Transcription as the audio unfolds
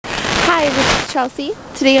Hi, this is Chelsea.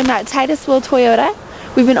 Today I'm at Titus-Will Toyota.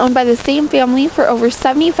 We've been owned by the same family for over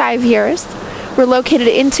 75 years. We're located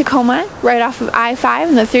in Tacoma, right off of I-5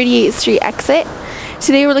 and the 38th Street exit.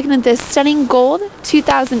 Today we're looking at this stunning gold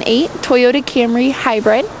 2008 Toyota Camry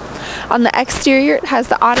Hybrid. On the exterior it has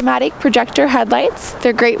the automatic projector headlights.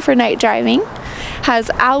 They're great for night driving. Has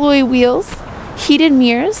alloy wheels, heated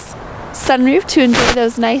mirrors, sunroof to enjoy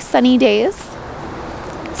those nice sunny days.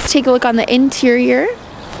 Let's take a look on the interior.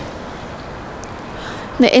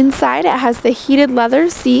 On the inside it has the heated leather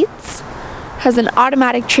seats, has an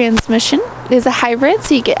automatic transmission. It is a hybrid,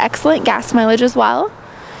 so you get excellent gas mileage as well.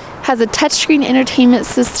 Has a touchscreen entertainment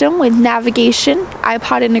system with navigation,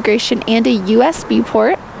 iPod integration, and a USB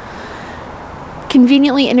port.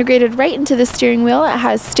 Conveniently integrated right into the steering wheel. It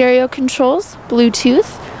has stereo controls,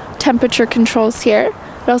 Bluetooth, temperature controls here.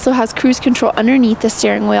 It also has cruise control underneath the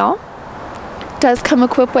steering wheel. It does come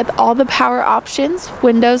equipped with all the power options,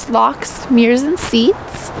 windows, locks, mirrors, and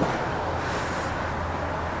seats.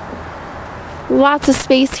 Lots of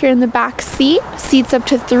space here in the back seat. Seats up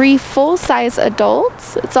to 3 full-size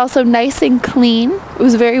adults. It's also nice and clean. It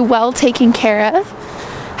was very well taken care of.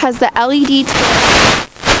 Has the LED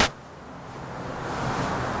taillights.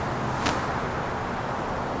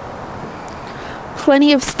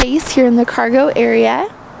 Plenty of space here in the cargo area.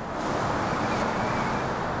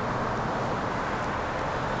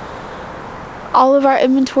 All of our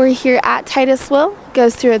inventory here at Titus-Will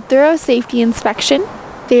goes through a thorough safety inspection.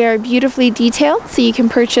 They are beautifully detailed, so you can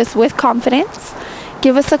purchase with confidence.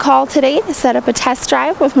 Give us a call today to set up a test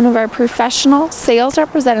drive with one of our professional sales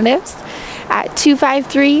representatives at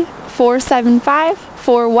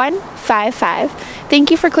 253-475-4155. Thank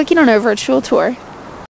you for clicking on our virtual tour.